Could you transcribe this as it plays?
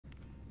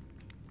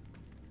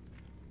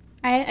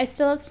I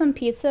still have some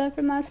pizza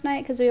from last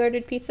night because we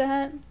ordered Pizza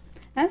Hut.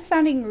 That's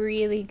sounding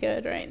really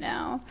good right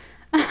now.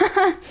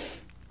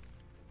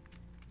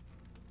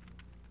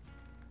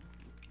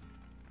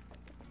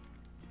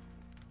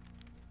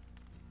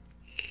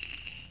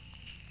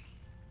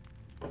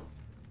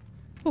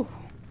 Ooh.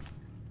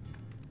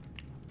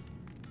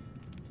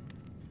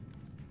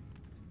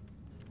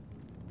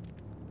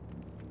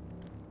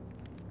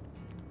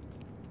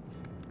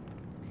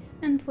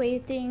 And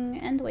waiting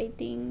and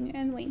waiting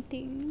and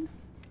waiting.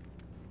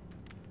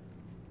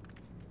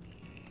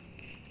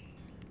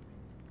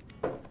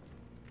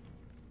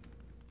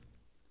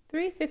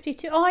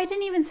 $3.52. Oh, I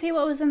didn't even see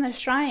what was in the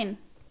shrine.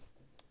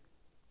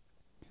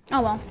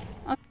 Oh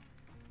well.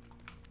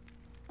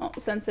 Oh,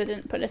 since it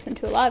didn't put us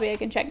into a lobby, I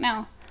can check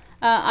now.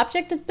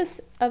 Object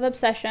of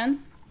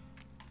Obsession.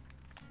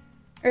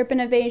 Urban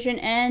Evasion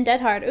and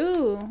Dead Hard.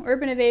 Ooh,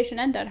 Urban Evasion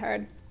and Dead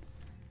Hard.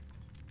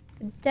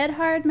 Dead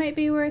Hard might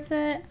be worth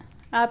it.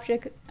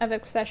 Object of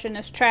Obsession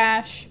is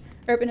trash.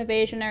 Urban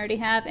Evasion I already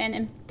have.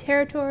 And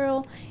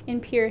Territorial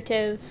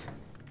Imperative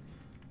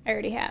I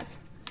already have.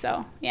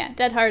 So, yeah,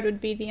 Dead Hard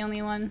would be the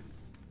only one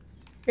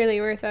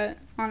really worth it,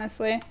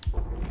 honestly.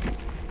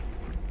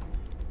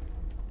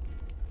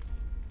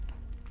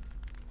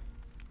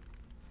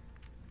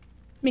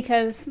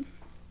 Because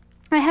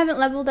I haven't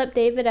leveled up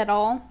David at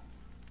all.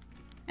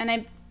 And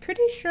I'm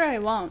pretty sure I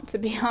won't, to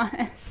be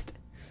honest.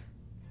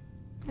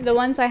 The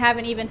ones I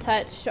haven't even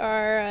touched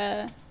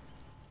are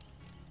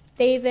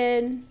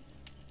David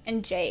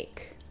and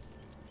Jake.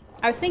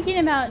 I was thinking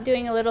about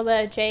doing a little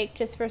bit of Jake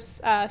just for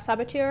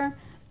Saboteur,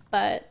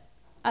 but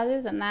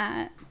other than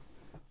that...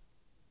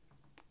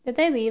 Did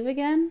they leave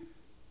again?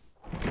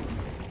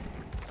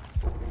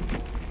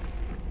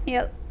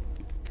 Yep.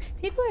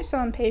 People are so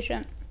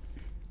impatient.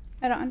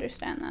 I don't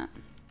understand that.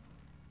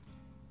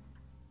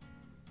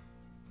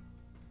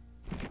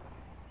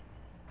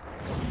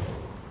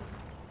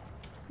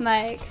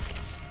 Like,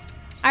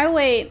 I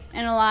wait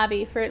in a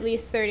lobby for at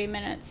least 30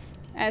 minutes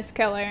as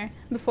killer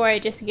before I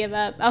just give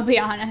up, I'll be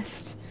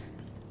honest.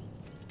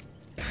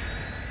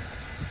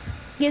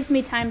 Gives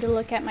me time to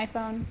look at my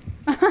phone.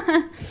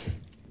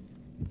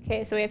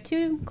 Okay, so we have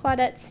 2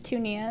 Claudettes, 2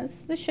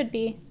 Nias. This should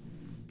be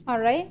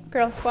alright.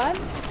 Girl squad.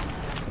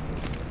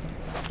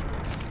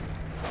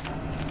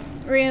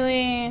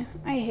 Really?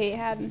 I hate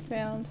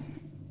Haddonfield.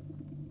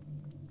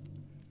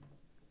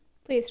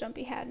 Please don't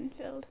be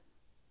Haddonfield.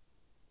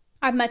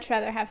 I'd much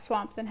rather have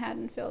Swamp than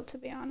Haddonfield, to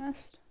be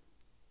honest.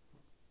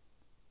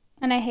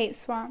 And I hate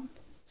Swamp.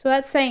 So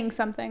that's saying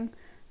something.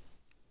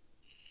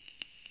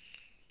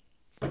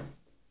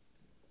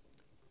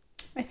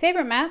 My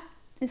favorite map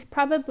is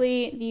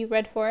probably the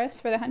Red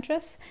Forest for the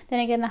Huntress.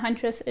 Then again, the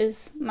Huntress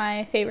is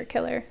my favorite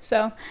killer.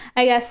 So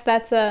I guess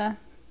that's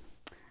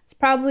it's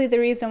probably the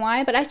reason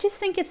why. But I just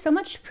think it's so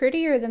much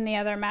prettier than the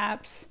other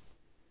maps.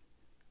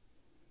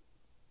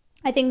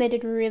 I think they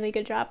did a really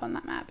good job on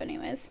that map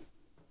anyways.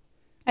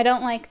 I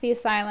don't like the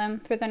Asylum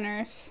for the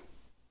Nurse.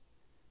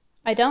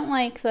 I don't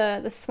like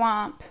the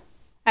Swamp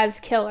as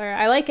killer.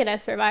 I like it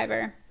as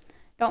Survivor.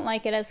 Don't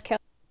like it as killer.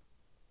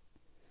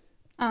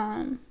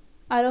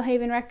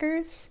 Autohaven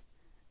Wreckers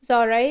is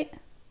alright.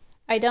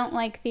 I don't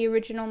like the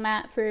original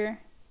maps,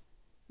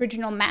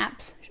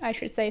 I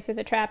should say, for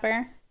the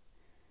Trapper.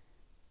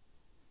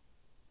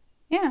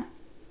 Yeah.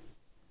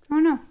 I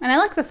don't know. And I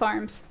like the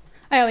farms.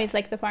 I always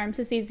like the farms.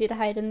 It's easy to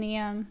hide in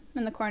the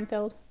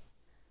cornfield.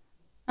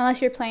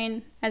 Unless you're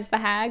playing as the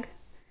Hag,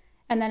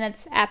 and then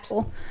it's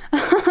Absol.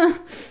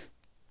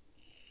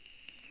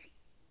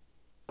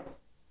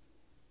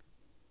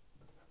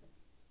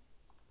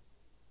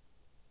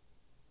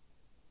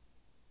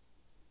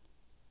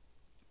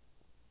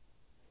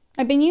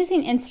 I've been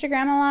using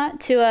Instagram a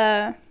lot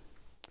to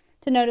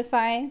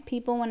notify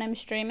people when I'm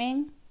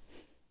streaming.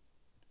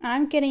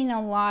 I'm getting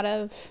a lot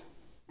of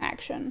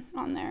action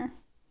on there.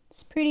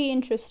 It's pretty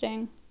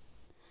interesting.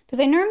 Because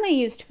I normally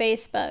used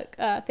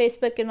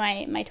Facebook in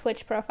my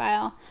Twitch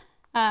profile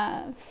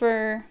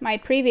for my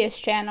previous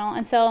channel.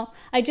 And so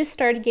I just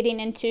started getting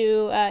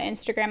into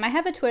Instagram. I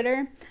have a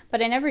Twitter,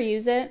 but I never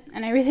use it,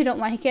 and I really don't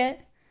like it.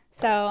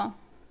 So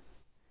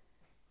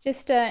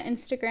just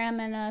Instagram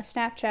and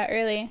Snapchat,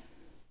 really.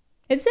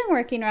 It's been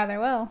working rather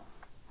well,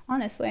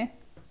 honestly.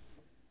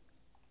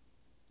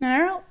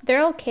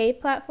 They're okay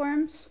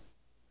platforms.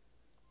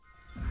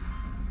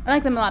 I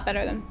like them a lot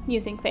better than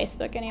using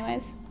Facebook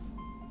anyways.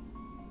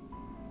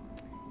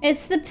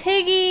 It's the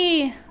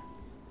piggy!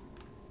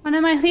 One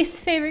of my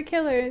least favorite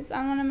killers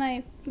on one of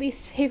my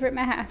least favorite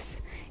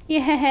maps.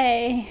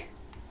 Yay!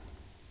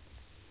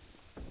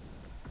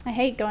 I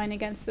hate going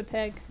against the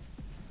pig.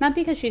 Not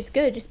because she's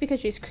good, just because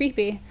she's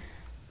creepy.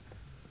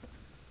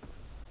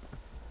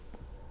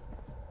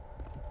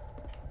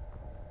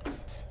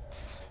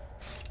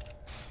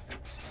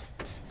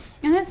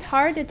 And it's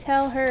hard to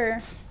tell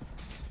her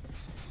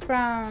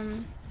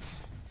from...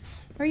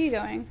 Where are you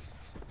going?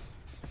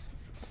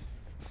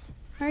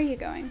 Where are you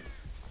going?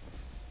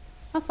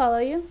 I'll follow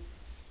you.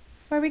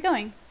 Where are we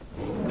going?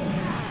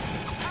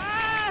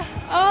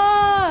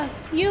 Oh!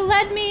 You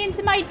led me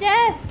into my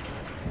death!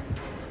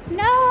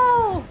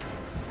 No!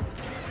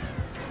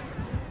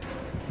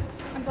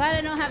 I'm glad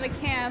I don't have a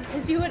cam,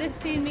 because you would have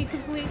seen me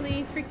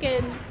completely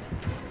freaking...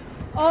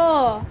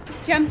 Oh!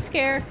 Jump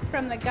scare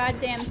from the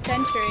goddamn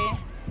sentry.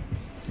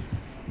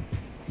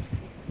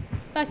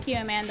 Fuck you,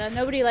 Amanda.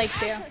 Nobody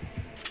likes you.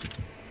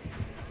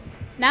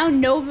 Now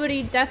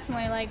nobody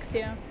definitely likes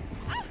you.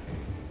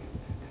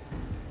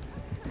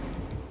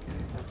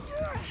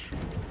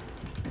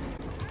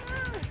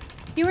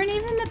 You weren't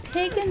even the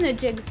pig in the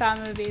Jigsaw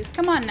movies.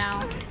 Come on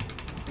now.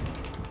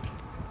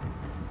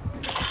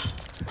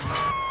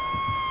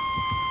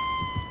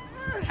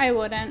 I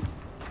wouldn't.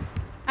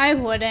 I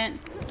wouldn't.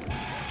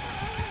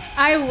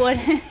 I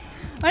wouldn't.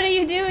 What are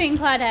you doing,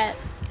 Claudette?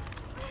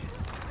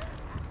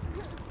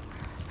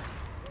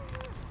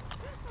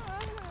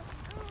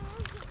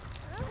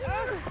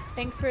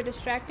 Thanks for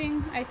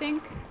distracting, I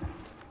think.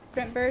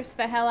 Sprint burst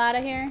the hell out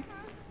of here.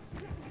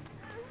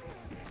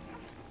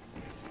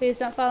 Please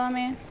don't follow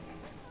me.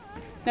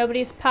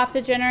 Nobody's popped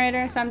a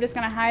generator, so I'm just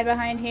gonna hide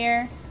behind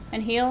here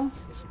and heal.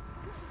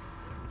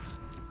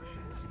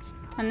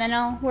 And then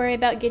I'll worry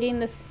about getting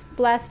this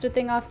blasted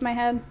thing off my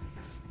head.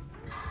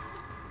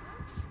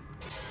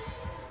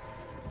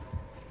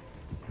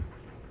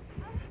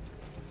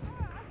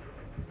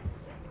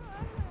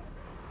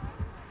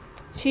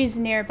 She's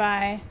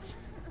nearby.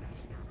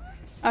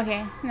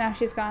 Okay, now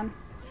she's gone.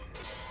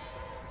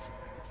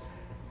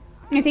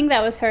 I think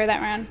that was her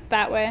that ran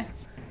that way.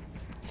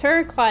 It's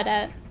her,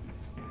 Claudette.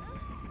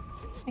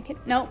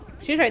 Nope,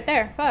 she's right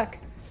there. Fuck.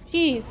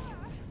 Jeez.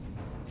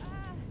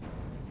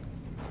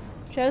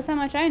 Shows how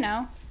much I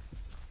know.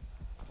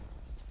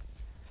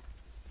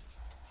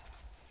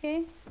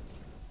 Okay.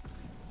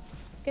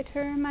 Get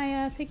her,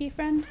 my piggy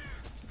friend.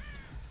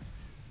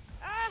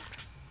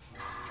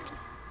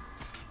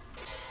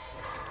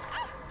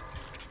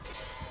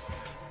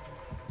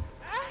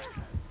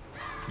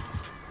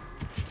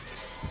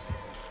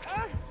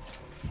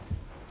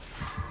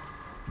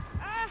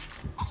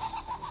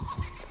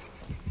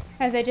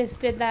 As I just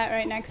did that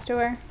right next to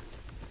her.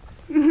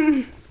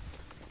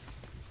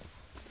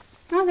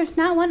 Oh, there's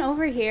not one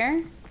over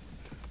here.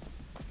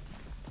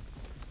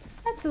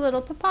 That's a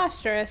little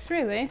preposterous,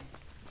 really.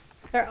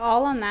 They're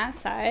all on that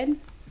side.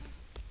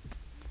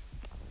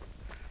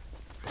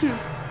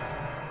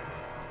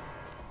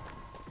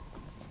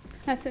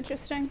 That's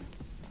interesting.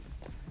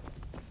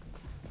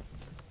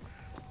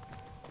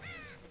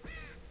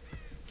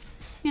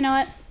 You know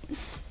what?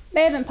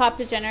 They haven't popped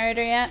a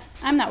generator yet.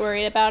 I'm not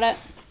worried about it.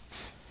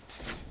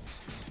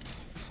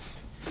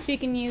 She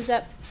can use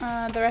up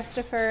the rest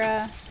of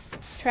her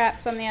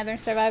traps on the other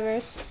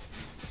survivors.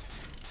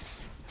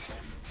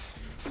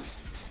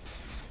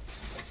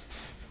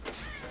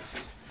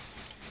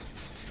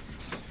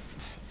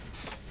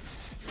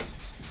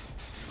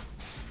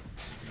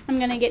 I'm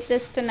gonna get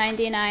this to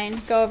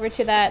 99, go over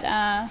to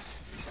that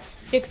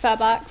jigsaw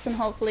box and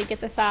hopefully get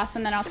this off,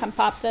 and then I'll come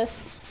pop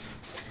this.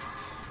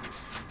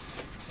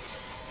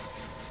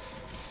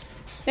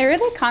 They're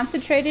really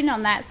concentrating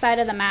on that side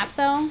of the map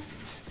though.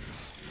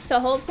 So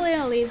hopefully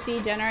I'll leave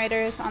the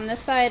generators on this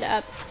side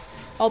up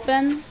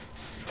open.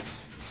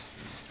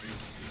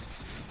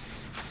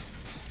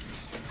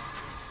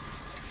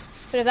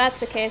 But if that's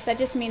the case, that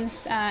just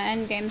means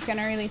endgame's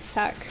gonna really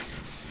suck.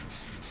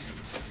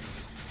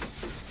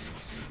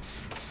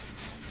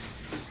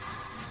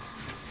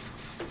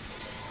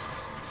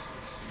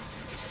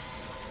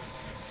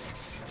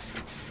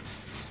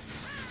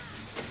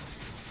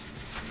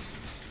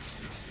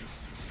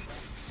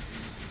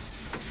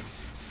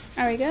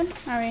 Are we good?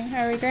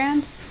 Are we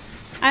grand?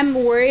 I'm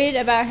worried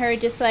about her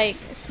just like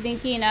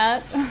sneaking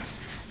up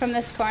from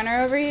this corner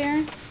over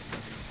here.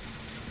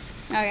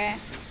 Okay.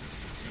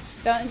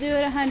 Don't do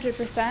it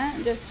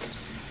 100%, just...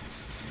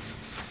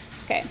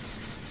 Okay.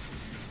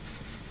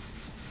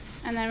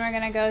 And then we're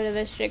gonna go to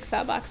this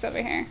jigsaw box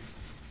over here.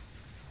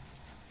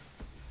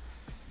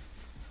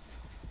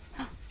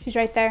 She's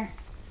right there.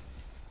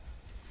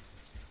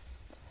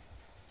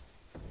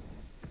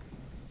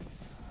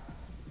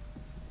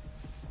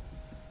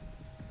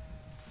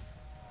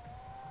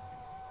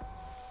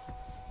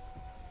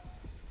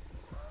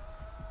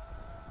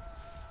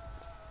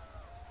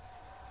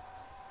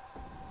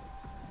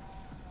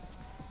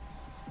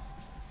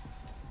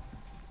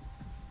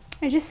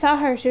 I just saw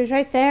her. She was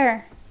right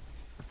there.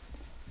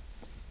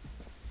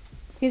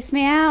 Keeps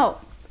me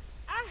out.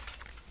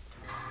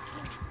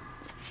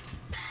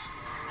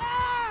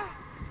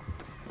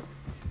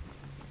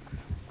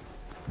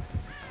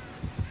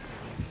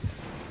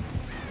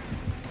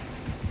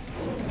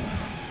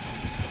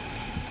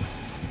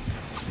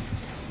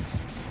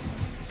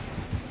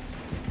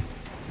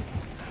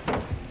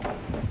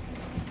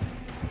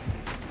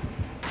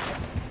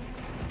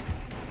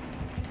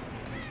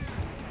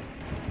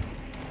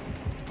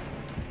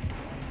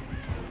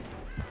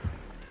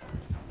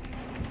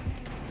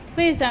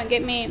 Please don't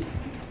get me,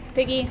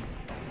 Piggy.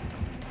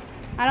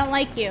 I don't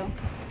like you.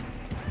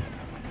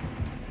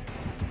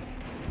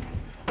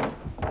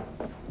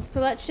 So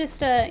let's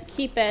just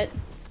keep it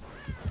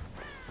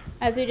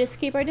as we just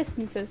keep our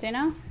distances, you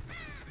know?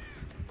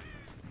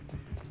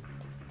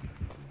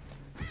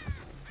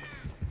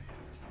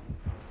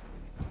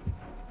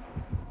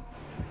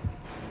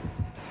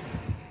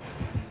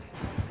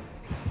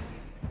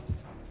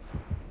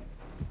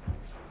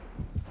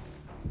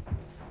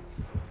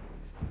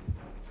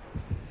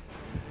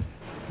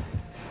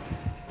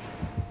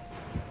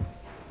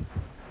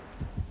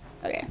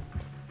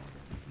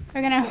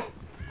 We're gonna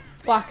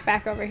walk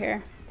back over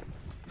here.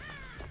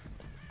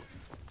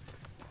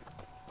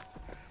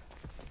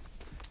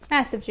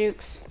 Massive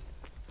jukes.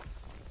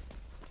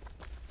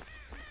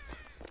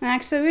 And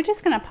actually, we're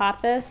just gonna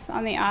pop this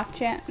on the off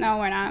chance. No,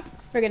 we're not.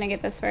 We're gonna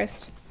get this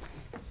first.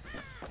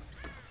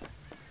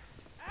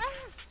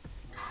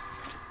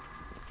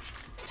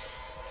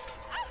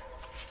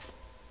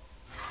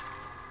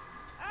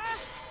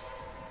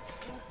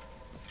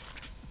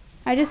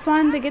 I just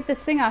wanted to get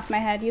this thing off my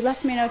head. You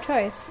left me no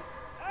choice.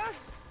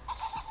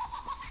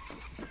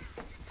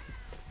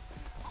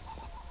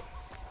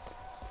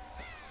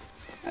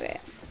 Okay.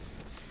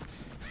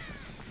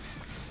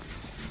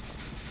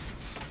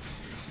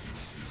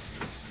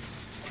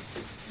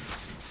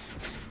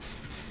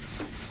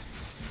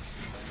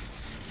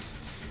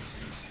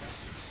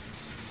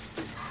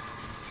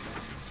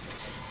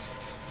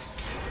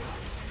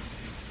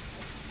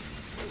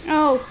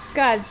 Oh,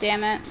 god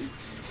damn it.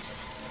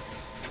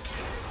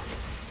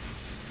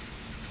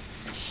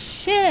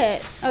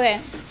 Shit. Okay.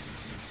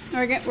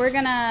 We're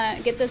gonna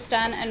get this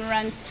done and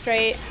run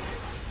straight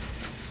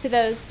to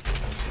those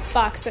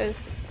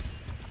boxes.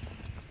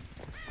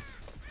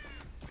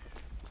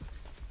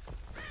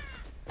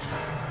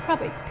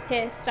 Probably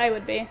pissed. I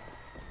would be.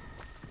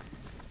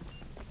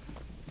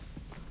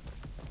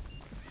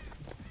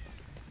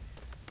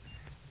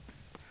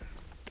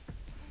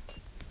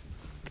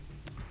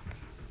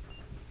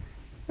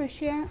 Where's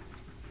she at?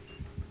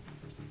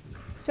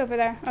 It's over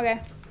there.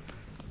 Okay.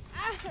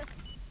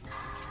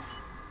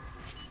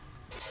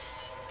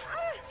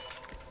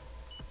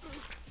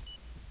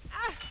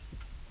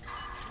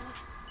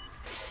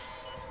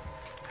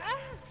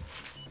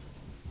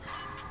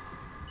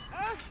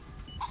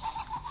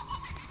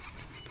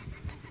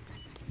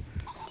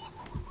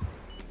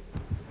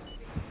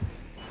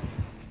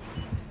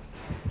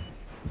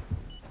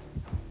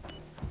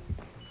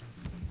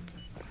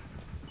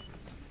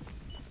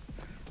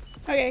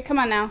 Okay, come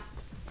on now.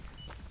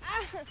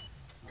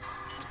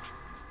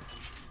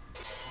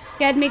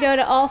 You had me go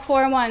to all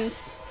 4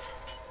 ones.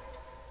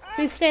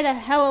 Please stay the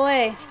hell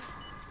away.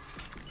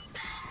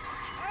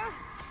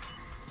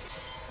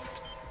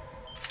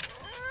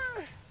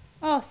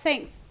 Oh,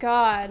 thank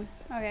God.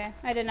 Okay,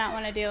 I did not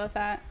want to deal with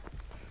that.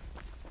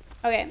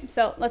 Okay,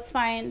 so let's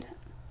find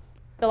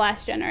the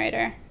last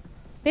generator.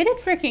 They did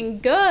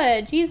freaking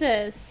good,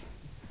 Jesus.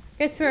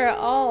 Guess we're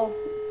all...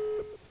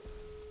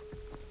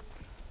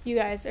 You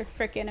guys are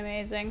freaking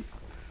amazing.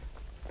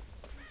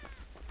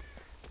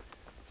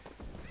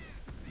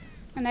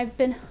 And I've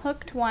been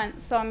hooked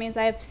once, so it means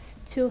I have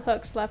 2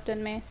 hooks left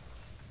in me.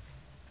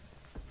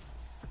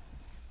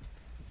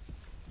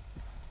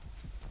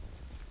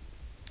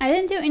 I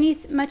didn't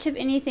do much of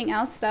anything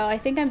else though. I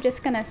think I'm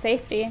just gonna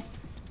safety,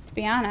 to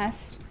be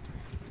honest.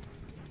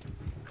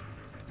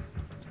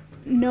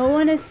 No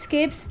one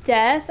escapes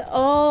death?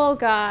 Oh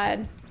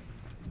God.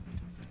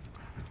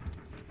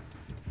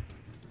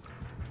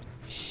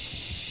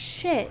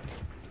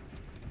 Shit.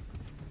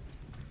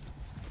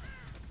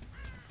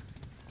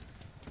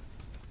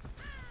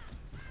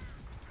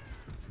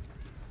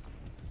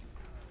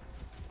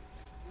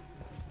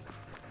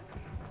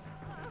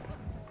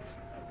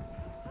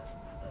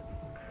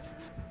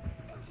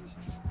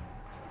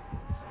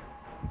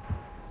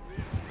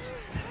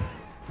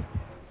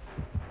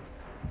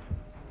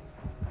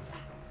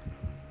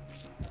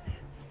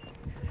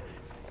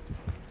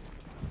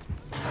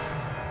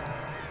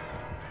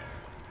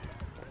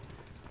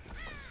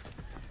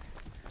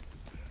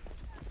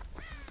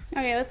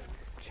 Okay, let's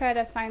try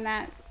to find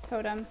that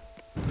totem.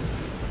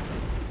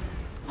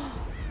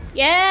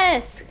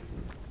 Yes!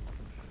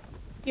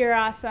 You're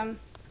awesome.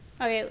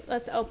 Okay,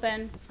 let's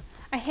open.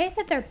 I hate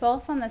that they're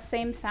both on the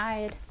same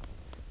side.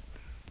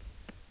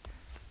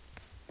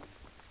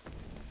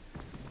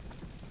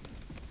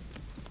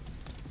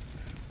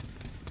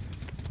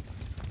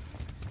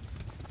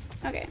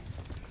 Okay.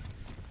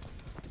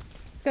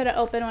 Let's go to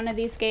open one of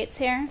these gates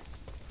here.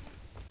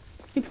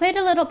 We played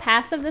a little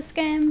passive this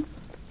game,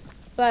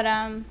 but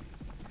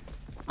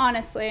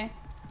honestly,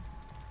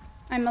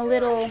 I'm a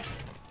little...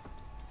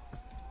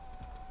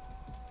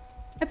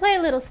 I play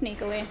a little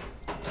sneakily.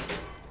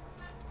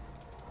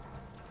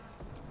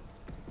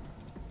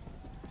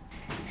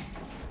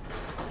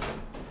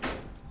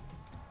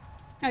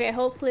 Okay,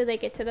 hopefully they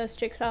get to those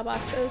jigsaw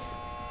boxes.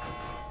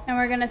 And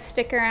we're gonna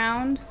stick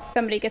around.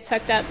 Somebody gets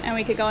hooked up and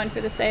we could go in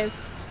for the save.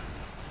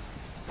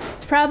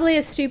 It's probably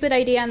a stupid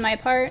idea on my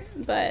part,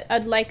 but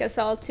I'd like us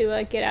all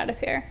to get out of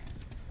here.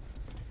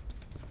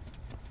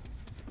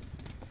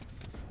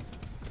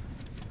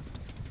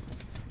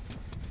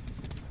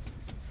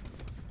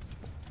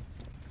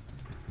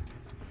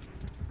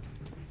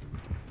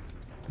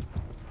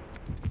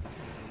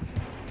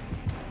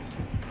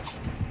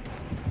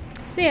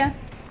 See ya.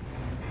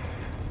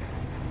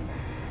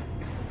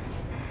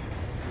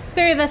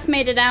 3 of us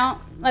made it out.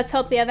 Let's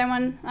hope the other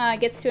one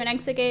gets to an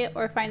exit gate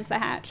or finds the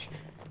hatch.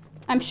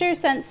 I'm sure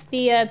since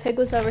the pig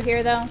was over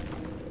here though,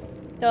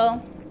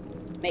 they'll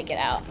make it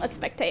out. Let's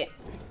spectate.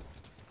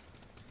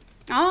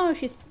 Oh,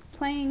 she's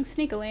playing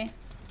sneakily.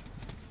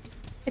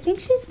 I think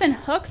she's been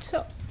hooked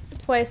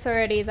twice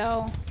already,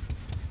 though.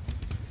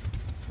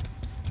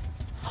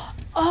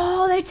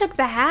 Oh, they took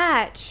the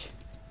hatch.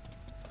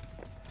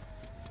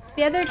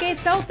 The other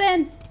gate's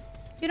open.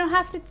 You don't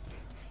have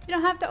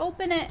to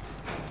open it.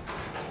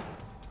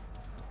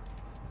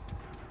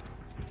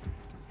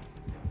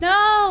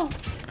 No!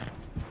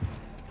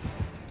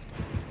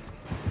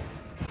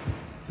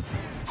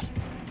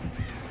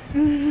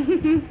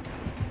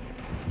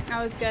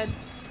 That was good.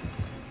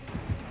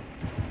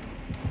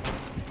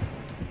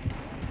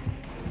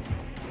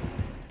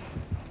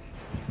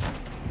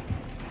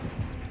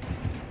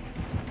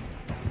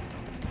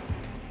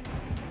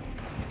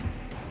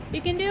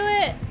 You can do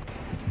it!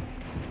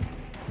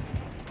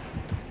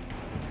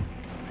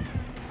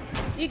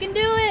 You can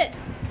do it!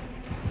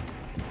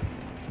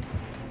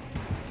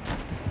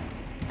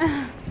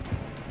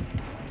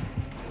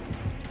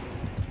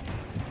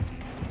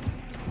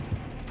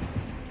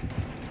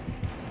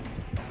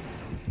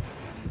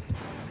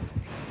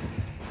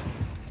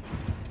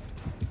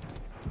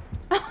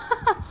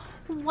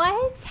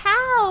 What?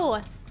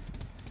 How?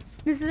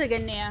 This is a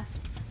good Nia.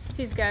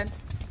 She's good.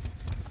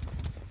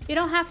 You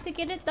don't have to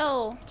get it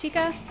though,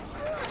 chica.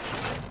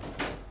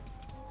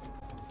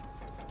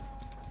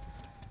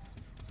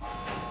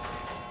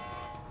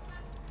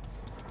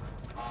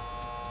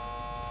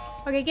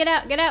 Okay, get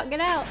out, get out, get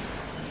out.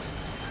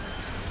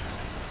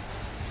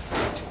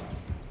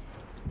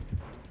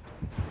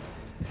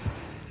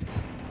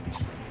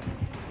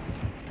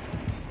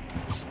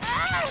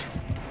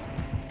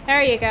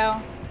 There you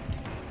go.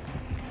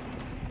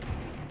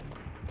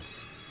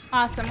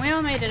 Awesome, we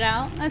all made it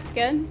out. That's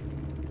good.